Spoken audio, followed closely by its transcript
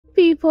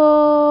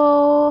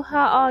people,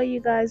 how are you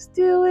guys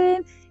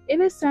doing? It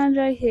is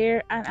Sandra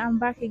here and I'm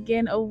back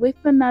again with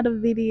another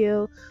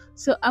video.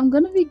 So I'm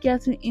gonna be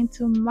getting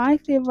into my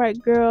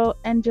favorite girl,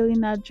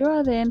 Angelina,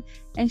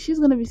 and she's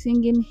gonna be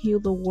singing Heal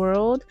the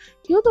World.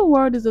 Heal the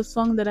World is a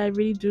song that I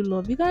really do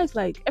love. You guys,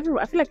 like, I feel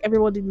like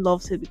everybody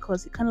loves it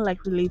because it kind of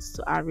like relates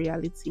to our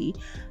reality.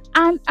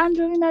 And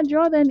Angelina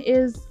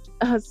is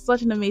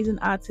such an amazing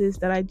artist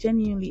that I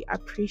genuinely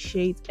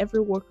appreciate every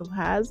work of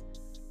hers.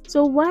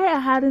 So why I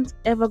hadn't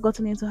ever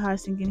gotten into her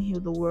singing Heal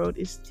the World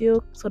is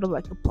still sort of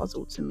like a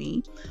puzzle to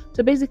me.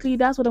 So basically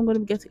that's what I'm going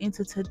to be getting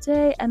into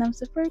today, and I'm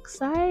super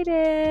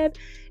excited.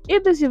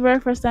 If this is your very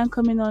first time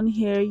coming on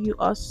here, you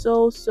are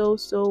so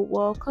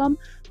welcome.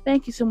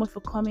 Thank you so much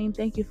for coming.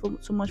 Thank you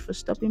so much for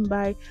stopping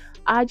by.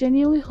 I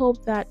genuinely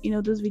hope that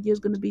this video is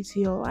going to be to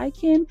your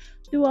liking.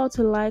 Do all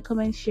to like,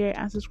 comment, share,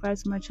 and subscribe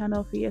to my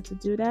channel if you're yet to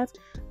do that.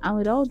 And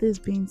with all this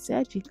being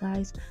said, you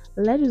guys,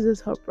 let's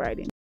just hop right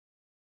in.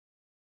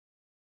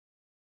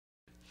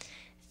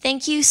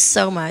 Thank you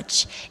so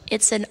much.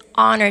 It's an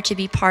honor to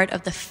be part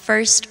of the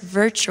first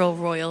virtual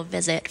royal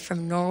visit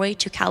from Norway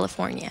to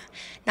California.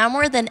 Now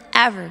more than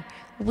ever,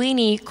 we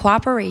need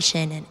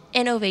cooperation and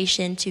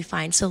innovation to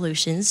find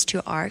solutions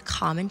to our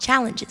common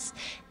challenges.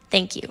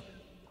 Thank you.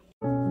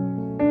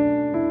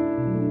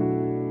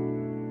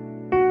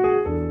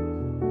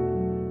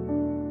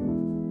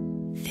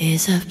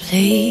 There's a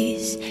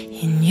place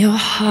in your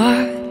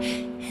heart,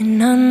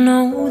 and I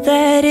know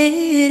that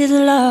it is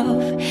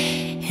love.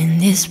 In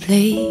this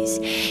place,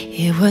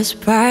 it was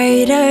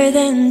brighter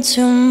than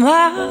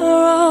tomorrow.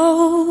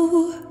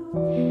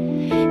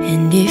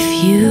 And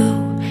if you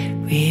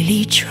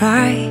really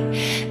try,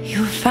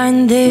 you'll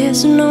find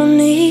there's no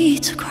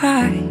need to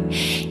cry.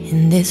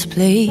 In this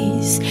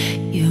place,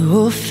 you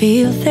will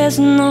feel there's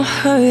no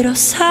hurt or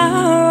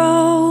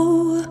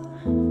sorrow.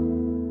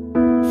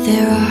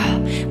 There are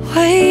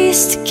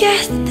ways to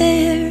get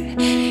there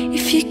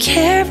if you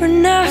care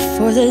enough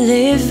for the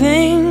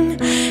living.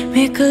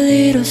 Make a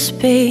little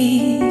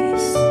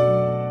space,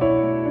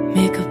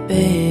 make a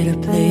better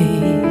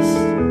place.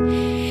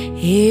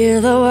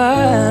 Heal the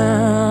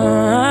world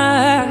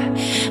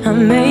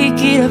and make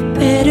it a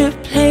better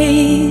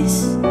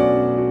place.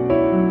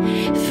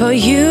 For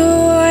you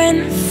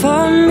and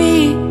for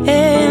me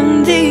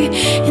and the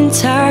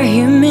entire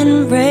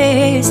human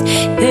race.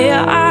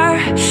 There are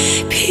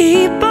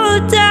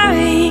people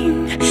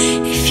dying.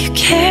 If you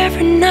care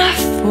enough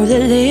for the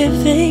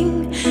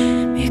living,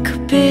 make a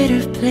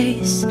better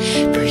place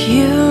for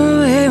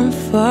you and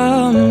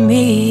for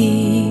me.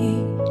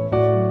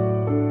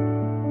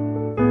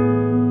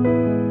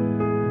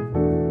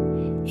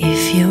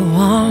 If you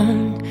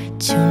want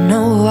to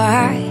know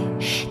why,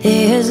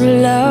 there's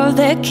love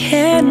that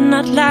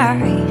cannot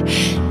lie.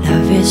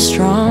 Love is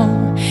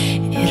strong,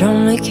 it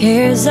only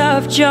cares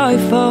of joy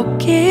for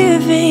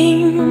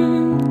giving.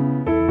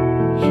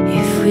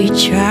 If we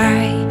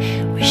try,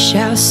 we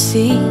shall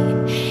see.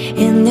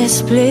 In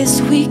this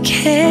bliss we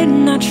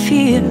cannot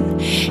feel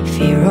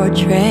fear or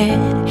dread.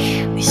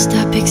 We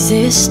stop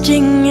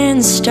existing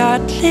and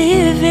start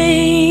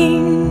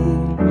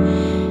living.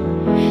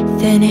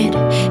 Then it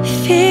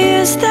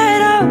feels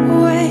that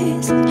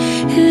always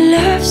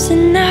love's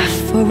enough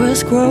for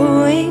us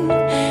growing.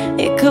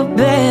 Make a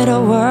better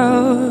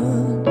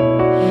world,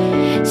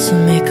 so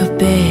make a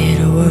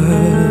better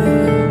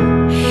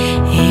world.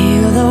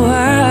 Heal the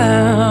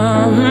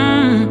world,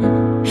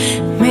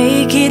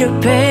 make it a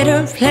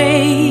better place.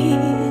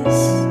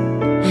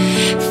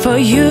 For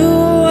you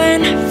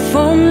and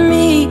for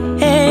me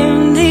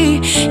and the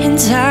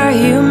entire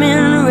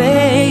human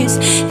race.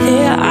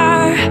 There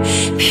are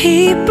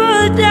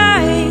people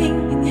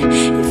dying.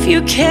 If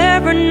you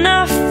care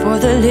enough for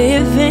the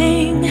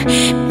living,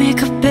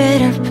 make a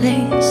better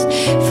place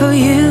for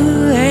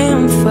you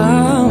and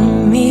for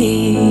me.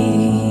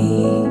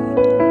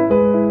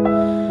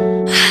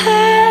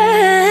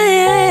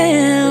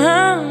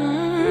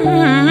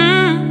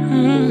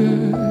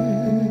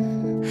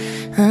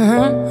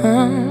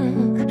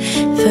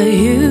 For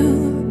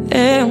you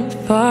and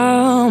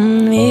for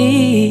me.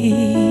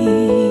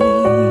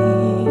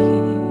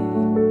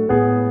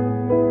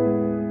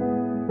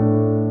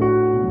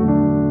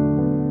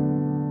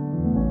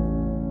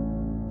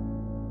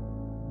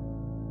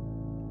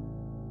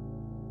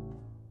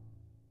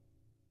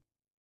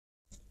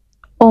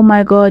 Oh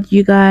my god,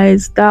 you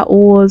guys, that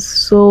was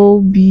so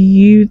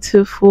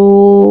beautiful.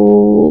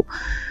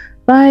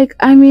 Like,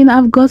 I mean,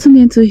 I've gotten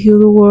into Heal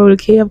the World,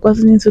 okay? I've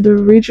gotten into the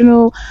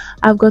original,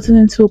 I've gotten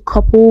into a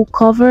couple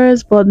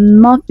covers, but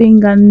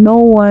nothing and no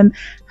one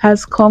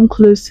has come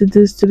close to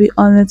this, to be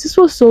honest. This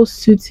was so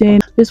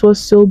soothing. This was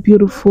so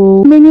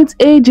beautiful. I mean, it's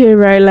AJ,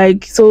 right?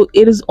 Like, so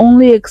it is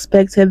only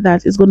expected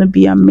that it's going to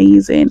be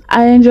amazing.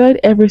 I enjoyed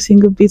every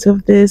single bit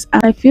of this,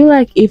 and I feel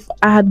like if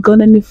I had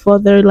gone any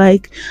further,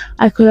 like,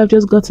 I could have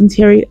just gotten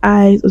teary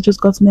eyes or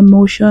just gotten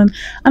emotion.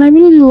 And I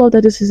really love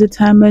that this is a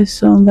timeless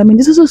song. I mean,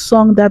 this is a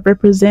song that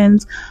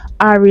represents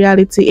our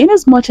reality. In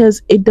as much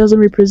as it doesn't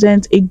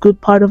represent a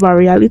good part of our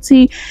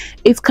reality,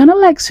 it's kind of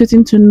like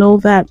soothing to know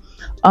that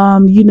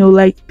you know,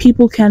 like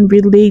people can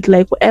relate,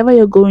 like whatever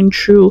you're going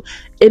through,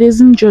 it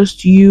isn't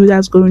just you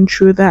that's going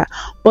through that.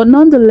 But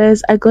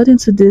nonetheless, I got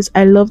into this.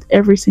 I loved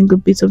every single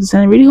bit of this,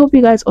 and I really hope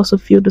you guys also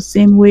feel the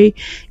same way.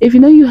 If you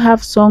know you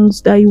have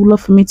songs that you would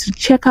love for me to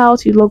check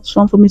out, you love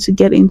song for me to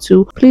get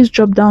into, please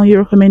drop down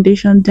your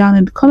recommendation down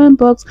in the comment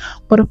box.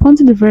 But up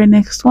until the very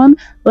next one,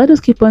 let us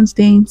keep on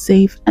staying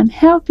safe and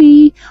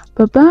healthy.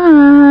 Bye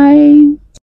bye.